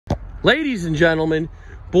Ladies and gentlemen,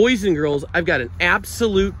 boys and girls, I've got an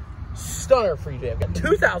absolute stunner for you today. I've got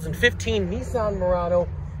 2015 Nissan Murano.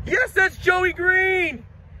 Yes, that's Joey Green.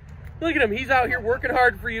 Look at him. He's out here working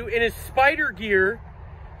hard for you in his spider gear,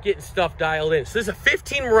 getting stuff dialed in. So this is a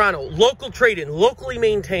 15 Murano, local trade-in, locally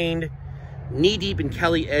maintained, knee-deep in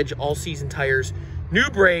Kelly Edge all-season tires, new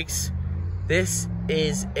brakes. This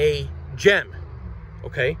is a gem,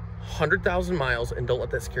 okay? 100,000 miles, and don't let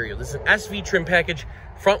that scare you. This is an SV trim package,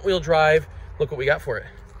 front-wheel drive. Look what we got for it.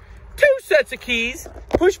 2 sets of keys,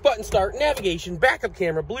 push-button start, navigation, backup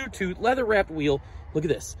camera, Bluetooth, leather-wrapped wheel. Look at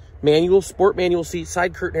this. Manual, sport manual seat,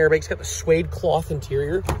 side curtain airbags, got the suede cloth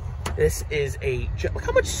interior. This is a gem. Look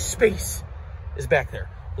how much space is back there.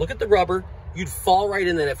 Look at the rubber. You'd fall right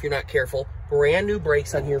in that if you're not careful. Brand new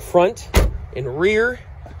brakes on here, front and rear.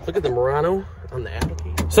 Look at the Murano on the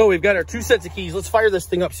applicator. So we've got our 2 sets of keys. Let's fire this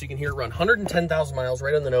thing up so you can hear it run. 110,000 miles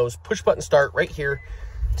right on the nose. Push button start right here.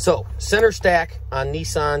 So center stack on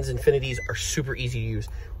Nissans Infinitis are super easy to use.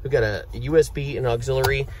 We've got a USB and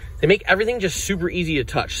auxiliary. They make everything just super easy to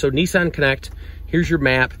touch. So Nissan Connect, here's your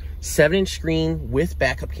map. 7-inch screen with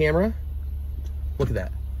backup camera. Look at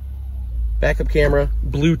that. Backup camera,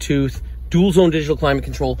 Bluetooth, dual zone digital climate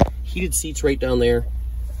control, heated seats right down there.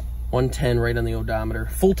 110 right on the odometer.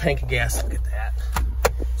 Full tank of gas. Look at that.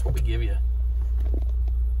 That's what we give you.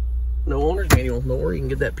 No owner's manual. No worry, you can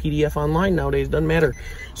get that PDF online nowadays. Doesn't matter.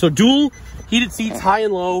 So dual heated seats, high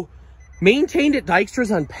and low. Maintained at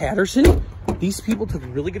Dykstra's on Patterson. These people took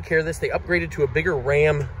really good care of this. They upgraded to a bigger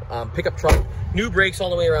Ram pickup truck. New brakes all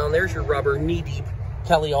the way around. There's your rubber, knee deep,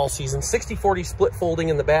 Kelly all season. 60/40 split folding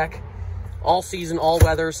in the back. All season, all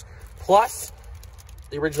weathers. Plus,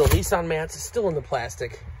 the original Nissan mats is still in the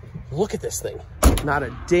plastic. Look at this thing. Not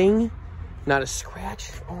a ding, not a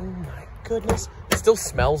scratch. Oh my goodness. It still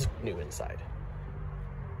smells new inside.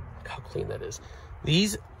 Look how clean that is.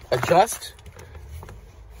 These adjust.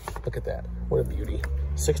 Look at that. What a beauty.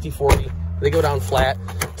 60/40. They go down flat.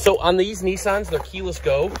 So on these Nissans, they're keyless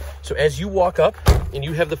go. So as you walk up and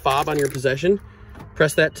you have the fob on your possession,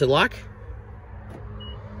 press that to lock.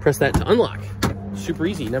 Press that to unlock. Super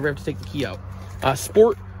easy. You never have to take the key out.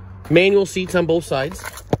 Sport manual seats on both sides.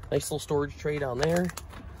 Nice little storage tray down there.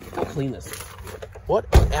 Look how clean this is. What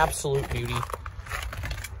an absolute beauty.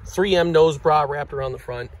 3M nose bra wrapped around the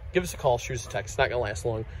front. Give us a call, shoot us a text. It's not going to last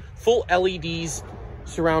long. Full LEDs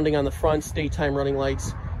surrounding on the front, daytime running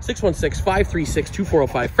lights.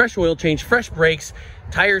 616-536-2405. Fresh oil change, fresh brakes.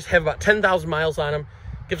 Tires have about 10,000 miles on them.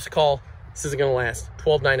 Give us a call. This isn't going to last.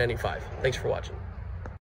 $12,995. Thanks for watching.